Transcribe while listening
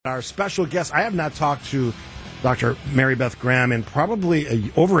Our special guest, I have not talked to Dr. Mary Beth Graham in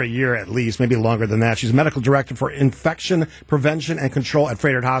probably over a year at least, maybe longer than that. She's medical director for infection prevention and control at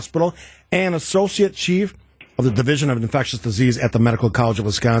Frederick Hospital and associate chief of the Division of Infectious Disease at the Medical College of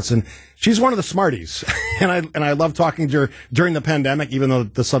Wisconsin. She's one of the smarties, and I love talking to her during the pandemic, even though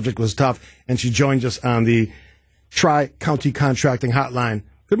the subject was tough, and she joined us on the Tri-County Contracting Hotline.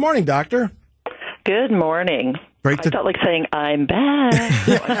 Good morning, Doctor. Good morning. I felt like saying, I'm back.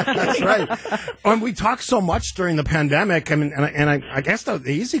 That's right. And we talked so much during the pandemic. I mean, I guess the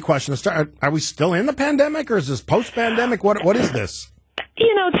easy question to start, are we still in the pandemic or is this post-pandemic? What is this?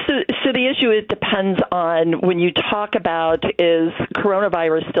 You know, so the issue, it depends on when you talk about, is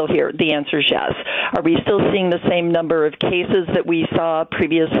coronavirus still here? The answer is yes. Are we still seeing the same number of cases that we saw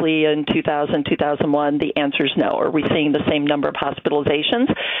previously in 2000, 2001? The answer is no. Are we seeing the same number of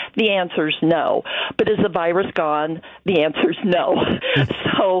hospitalizations? The answer is no. But is the virus gone? The answer is no.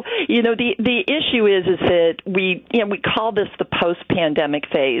 So, you know, the issue is that we call this the post-pandemic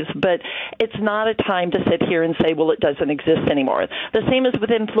phase, but it's not a time to sit here and say, well, it doesn't exist anymore. The same as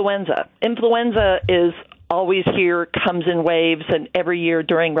with influenza. Influenza is always here, comes in waves, and every year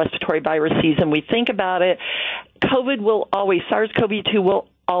during respiratory virus season we think about it. SARS-CoV-2 will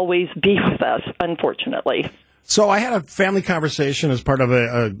always be with us, unfortunately. So I had a family conversation as part of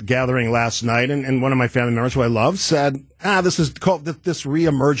a gathering last night, and one of my family members, who I love, said, this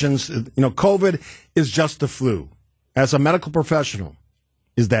reemergence, COVID is just the flu. As a medical professional,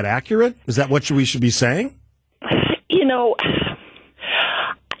 is that accurate? Is that what we should be saying? You know,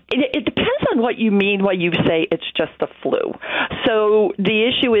 it depends on what you mean when you say it's just the flu. So the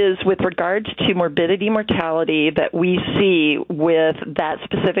issue is with regards to morbidity, mortality that we see with that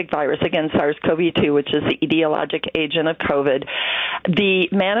specific virus, again, SARS-CoV-2, which is the etiologic agent of COVID, the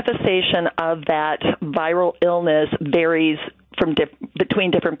manifestation of that viral illness varies between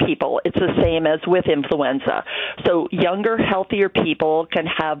different people. It's the same as with influenza. So younger, healthier people can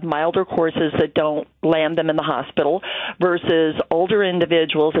have milder courses that don't land them in the hospital versus older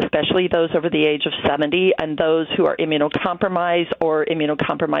individuals, especially those over the age of 70 and those who are immunocompromised or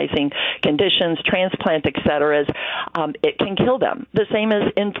immunocompromising conditions, transplant, et cetera, it can kill them, the same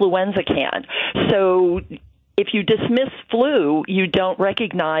as influenza can. So if you dismiss flu, you don't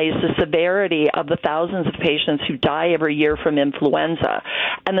recognize the severity of the thousands of patients who die every year from influenza.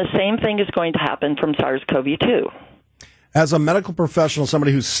 And the same thing is going to happen from SARS-CoV-2. As a medical professional,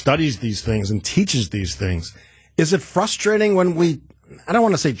 somebody who studies these things and teaches these things, is it frustrating when we, I don't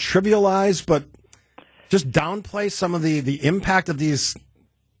want to say trivialize, but just downplay some of the impact of these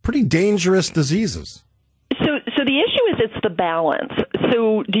pretty dangerous diseases? So the issue is it's the balance.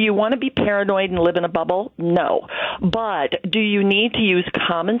 So do you want to be paranoid and live in a bubble? No. But do you need to use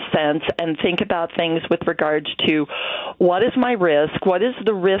common sense and think about things with regards to what is my risk? What is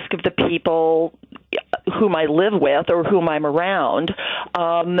the risk of the people whom I live with or whom I'm around?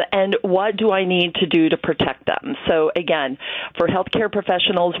 And what do I need to do to protect them? So again, for healthcare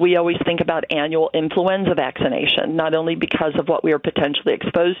professionals, we always think about annual influenza vaccination, not only because of what we are potentially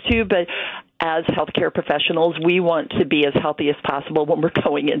exposed to, but as healthcare professionals, we want to be as healthy as possible when we're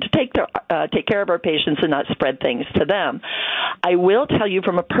going in to take care of our patients and not spread things to them. I will tell you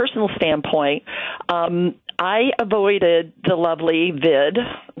from a personal standpoint, I avoided the lovely vid,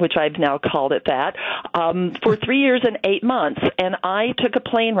 which I've now called it that, for 3 years and 8 months, and I took a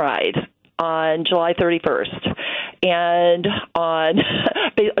plane ride on July 31st and on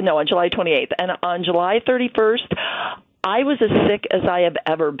July 28th. And on July 31st, I was as sick as I have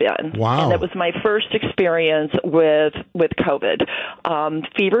ever been. Wow. And that was my first experience with COVID.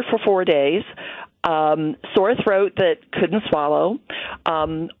 Fever for 4 days, sore throat that couldn't swallow,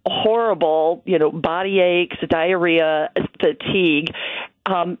 horrible, body aches, diarrhea, fatigue.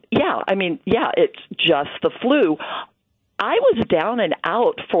 It's just the flu. I was down and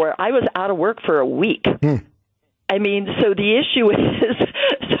out I was out of work for a week. So the issue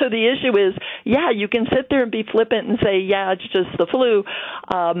is, you can sit there and be flippant and say, it's just the flu.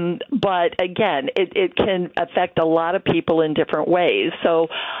 But again, it can affect a lot of people in different ways. So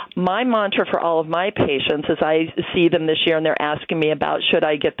my mantra for all of my patients as I see them this year and they're asking me about should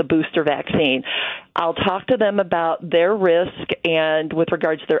I get the booster vaccine, I'll talk to them about their risk and with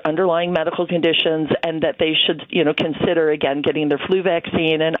regards to their underlying medical conditions and that they should, consider, again, getting their flu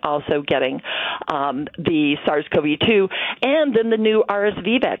vaccine and also getting the SARS-CoV-2 and then the new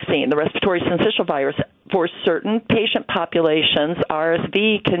RSV vaccine, the respiratory syncytial virus. For certain patient populations,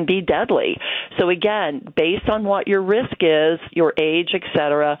 RSV can be deadly. So again, based on what your risk is, your age, et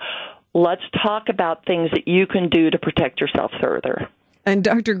cetera, let's talk about things that you can do to protect yourself further. And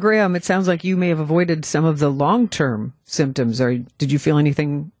Dr. Graham, it sounds like you may have avoided some of the long-term symptoms. Did you feel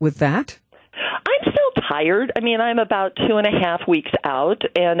anything with that? I'm still tired. I mean, I'm about 2.5 weeks out,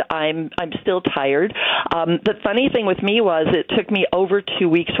 and I'm still tired. The funny thing with me was it took me over 2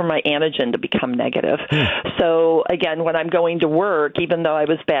 weeks for my antigen to become negative. So, again, when I'm going to work, even though I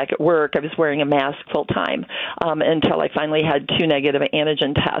was back at work, I was wearing a mask full time until I finally had 2 negative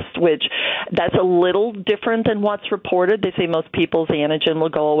antigen tests, which that's a little different than what's reported. They say most people's antigen will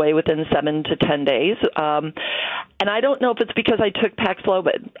go away within 7 to 10 days. And I don't know if it's because I took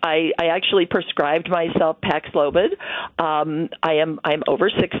Paxlovid. I actually prescribed myself Paxlovid. I'm over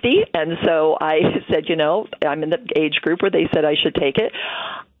 60, and so I said, I'm in the age group where they said I should take it.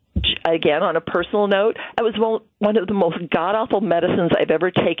 Again, on a personal note, it was one of the most god-awful medicines I've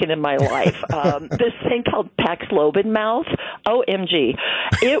ever taken in my life. This thing called Paxlovid mouth, OMG.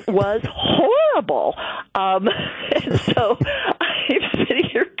 It was horrible. And so I'm sitting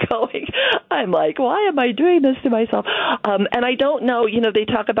here going, I'm like, why am I doing this to myself? And I don't know, they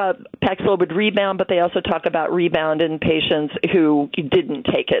talk about Paxlovid rebound, but they also talk about rebound in patients who didn't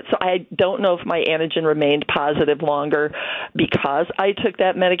take it. So I don't know if my antigen remained positive longer because I took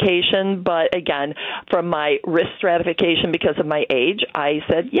that medication. But again, from my risk stratification because of my age, I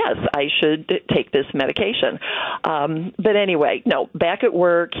said, yes, I should take this medication. But anyway, no, back at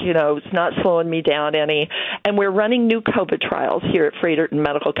work, it's not slowing me down any. And we're running new COVID trials here at Fredericton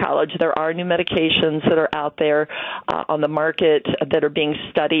Medical College. There are new medications that are out there on the market that are being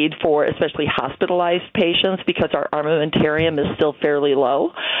studied for especially hospitalized patients because our armamentarium is still fairly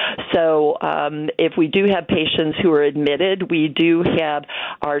low. So if we do have patients who are admitted, we do have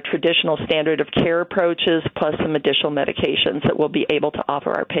our traditional standard of care approaches plus some additional medications that we'll be able to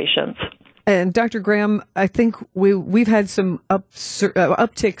offer our patients. And Dr. Graham, I think we've had some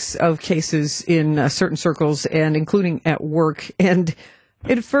upticks of cases in certain circles and including at work. And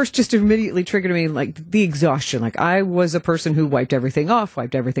it at first just immediately triggered me like the exhaustion. Like I was a person who wiped everything off,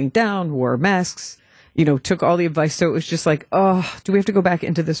 wiped everything down, wore masks, took all the advice. So it was just like, oh, do we have to go back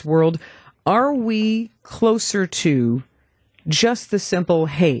into this world? Are we closer to just the simple,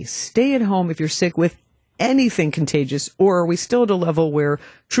 hey, stay at home if you're sick with anything contagious, or are we still at a level where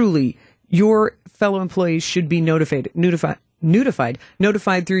truly your fellow employees should be notified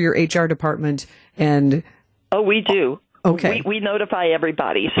through your HR department? And oh, we do. Okay. We notify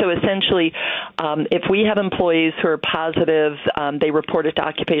everybody. So essentially, if we have employees who are positive, they report it to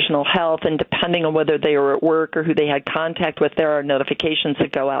occupational health, and depending on whether they were at work or who they had contact with, there are notifications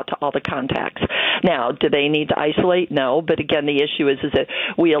that go out to all the contacts. Now, do they need to isolate? No. But again, the issue is that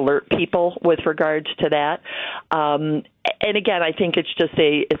we alert people with regards to that. And again, I think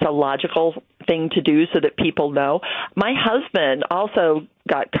it's a logical thing to do so that people know. My husband also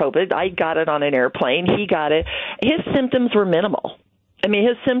got COVID. I got it on an airplane. He got it. His symptoms were minimal. I mean,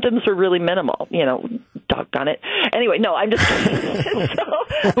 his symptoms were really minimal, doggone it. Anyway, no, I'm just kidding.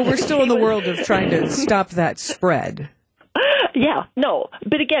 But we're still in the world of trying to stop that spread. Yeah, no.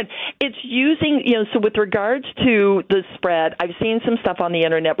 But again, it's using, so with regards to the spread, I've seen some stuff on the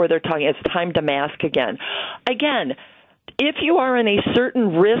internet where they're talking it's time to mask again. Again, if you are in a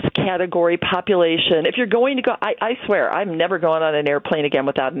certain risk category population, if you're going to go, I swear, I'm never going on an airplane again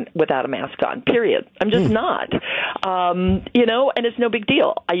without a mask on, period. I'm just not. And it's no big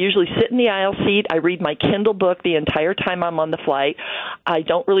deal. I usually sit in the aisle seat. I read my Kindle book the entire time I'm on the flight. I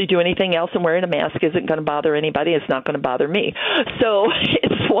don't really do anything else, and wearing a mask isn't going to bother anybody. It's not going to bother me. So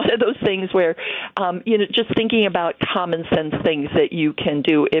it's one of those things where, just thinking about common sense things that you can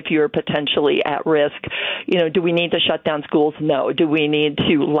do if you're potentially at risk. Do we need to shut down schools? No. Do we need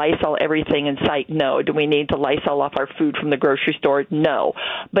to Lysol everything in sight? No. Do we need to Lysol off our food from the grocery store? No.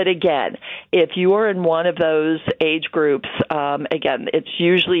 But again, if you are in one of those age groups, again, it's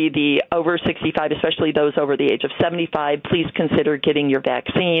usually the over 65, especially those over the age of 75, please consider getting your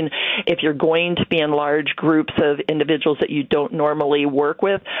vaccine. If you're going to be in large groups of individuals that you don't normally work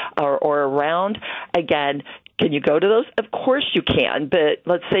with or around, again, can you go to those? Of course you can, but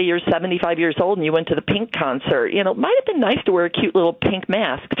let's say you're 75 years old and you went to the Pink concert. It might have been nice to wear a cute little pink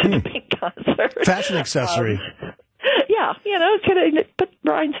mask to the Pink concert. Fashion accessory. Yeah, kind of put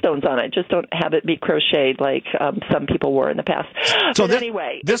rhinestones on it. Just don't have it be crocheted like some people were in the past. So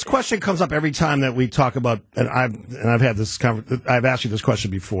anyway, this question comes up every time that we talk about, and I've had this I've asked you this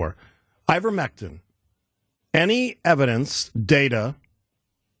question before. Ivermectin. Any evidence, data,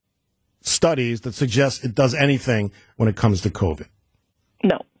 studies that suggest it does anything when it comes to COVID?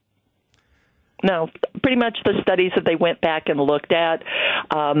 No. No. Pretty much the studies that they went back and looked at,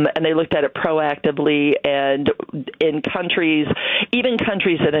 and they looked at it proactively, and in countries, even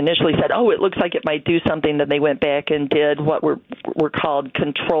countries that initially said, oh, it looks like it might do something, then they went back and did what were called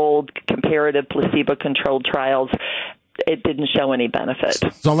controlled, comparative, placebo-controlled trials. It didn't show any benefit.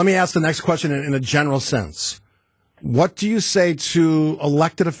 So let me ask the next question in a general sense. What do you say to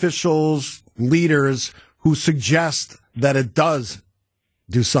elected officials, leaders who suggest that it does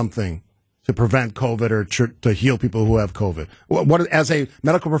do something to prevent COVID or to heal people who have COVID? What, as a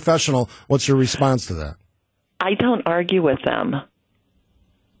medical professional, what's your response to that? I don't argue with them.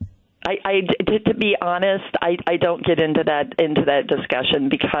 To be honest, I don't get into that discussion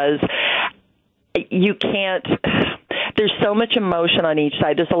because you can't. There's so much emotion on each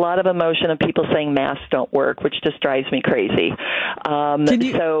side. There's a lot of emotion of people saying masks don't work, which just drives me crazy.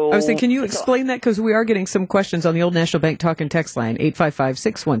 Can you explain that? Because we are getting some questions on the Old National Bank talk and text line,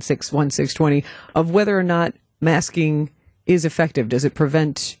 855-616-1620, of whether or not masking is effective. Does it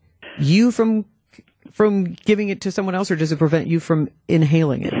prevent you from giving it to someone else, or does it prevent you from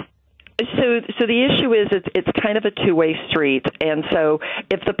inhaling it? So the issue is it's kind of a two-way street. And so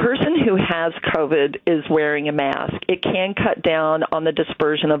if the person who has COVID is wearing a mask, it can cut down on the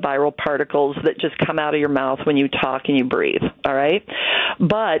dispersion of viral particles that just come out of your mouth when you talk and you breathe, all right?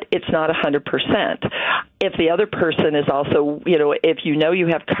 But it's not 100%. If the other person is also, if you know you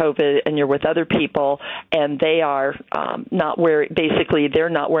have COVID and you're with other people and they are they're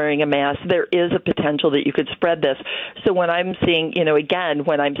not wearing a mask, there is a potential that you could spread this. So when I'm seeing,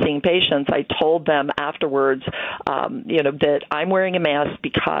 when I'm seeing patients, I told them afterwards, that I'm wearing a mask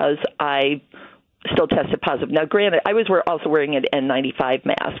because I still tested positive. Now, granted, I was also wearing an N95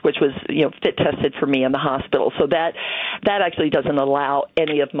 mask, which was, fit tested for me in the hospital. So that actually doesn't allow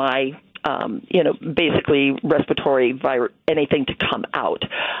any of my basically respiratory virus, anything to come out.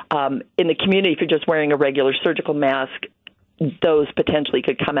 In the community, if you're just wearing a regular surgical mask, those potentially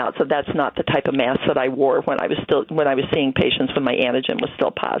could come out. So that's not the type of mask that I wore when I was seeing patients when my antigen was still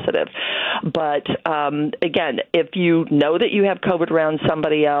positive. But again, if you know that you have COVID around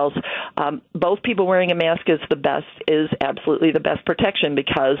somebody else, both people wearing a mask is absolutely the best protection,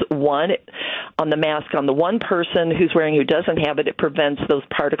 because one, on the mask on the one person who doesn't have it, it prevents those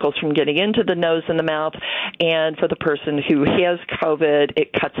particles from getting into the nose and the mouth. And for the person who has COVID,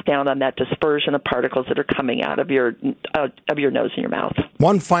 it cuts down on that dispersion of particles that are coming out of your nose and your mouth.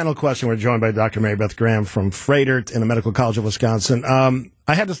 One final question. We're joined by Dr. Mary Beth Graham from Freighter in the Medical College of Wisconsin.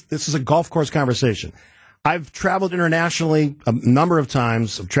 This is a golf course conversation. I've traveled internationally a number of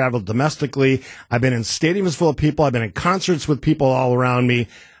times. I've traveled domestically. I've been in stadiums full of people. I've been in concerts with people all around me.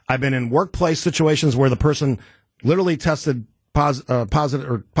 I've been in workplace situations where the person literally tested positive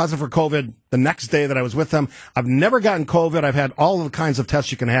for COVID the next day that I was with them. I've never gotten COVID. I've had all the kinds of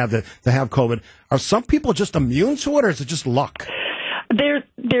tests you can have to have COVID. Are some people just immune to it, or is it just luck?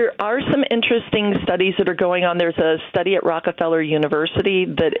 There are some interesting studies that are going on. There's a study at Rockefeller University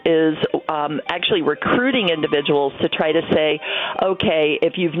that is actually recruiting individuals to try to say, okay,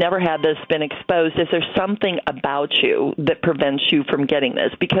 if you've never had this, been exposed, is there something about you that prevents you from getting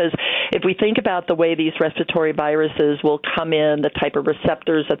this? Because if we think about the way these respiratory viruses will come in, the type of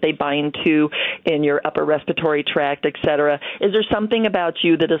receptors that they bind to in your upper respiratory tract, et cetera, is there something about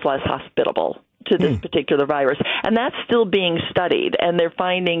you that is less hospitable to this particular virus? And that's still being studied, and they're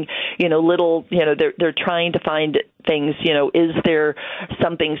finding, they're trying to find things, is there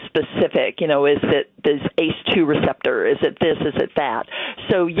something specific, is it this ACE2 receptor, is it this, is it that?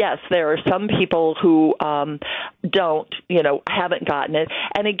 So yes, there are some people who haven't gotten it.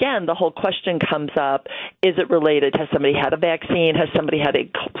 And again, the whole question comes up, is it related? Has somebody had a vaccine? Has somebody had a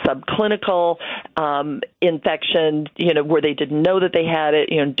subclinical infection, where they didn't know that they had it?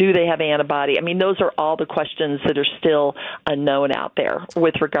 Do they have antibody? I mean, those are all the questions that are still unknown out there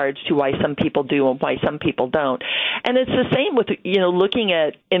with regards to why some people do and why some people don't. And it's the same with, looking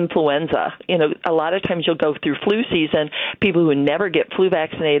at influenza. A lot of times you'll go through flu season, people who never get flu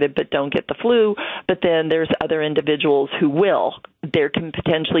vaccinated but don't get the flu, but then there's other individuals who will. There can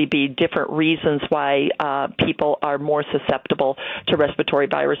potentially be different reasons why people are more susceptible to respiratory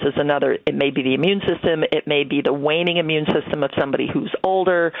viruses than others. It may be the immune system. It may be the waning immune system of somebody who's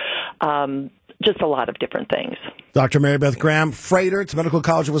older. Just a lot of different things. Dr. Mary Beth Graham, Freighter at Medical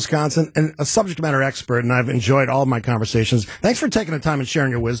College of Wisconsin, and a subject matter expert, and I've enjoyed all of my conversations. Thanks for taking the time and sharing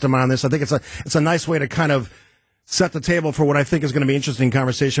your wisdom on this. I think it's a nice way to kind of set the table for what I think is going to be interesting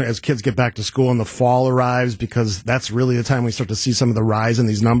conversation as kids get back to school and the fall arrives, because that's really the time we start to see some of the rise in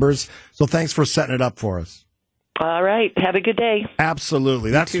these numbers. So thanks for setting it up for us. All right. Have a good day. Absolutely.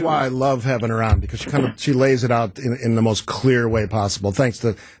 That's why I love having her on, because she lays it out in the most clear way possible. Thanks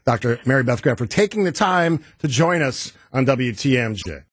to Dr. Mary Beth Graham for taking the time to join us on WTMJ.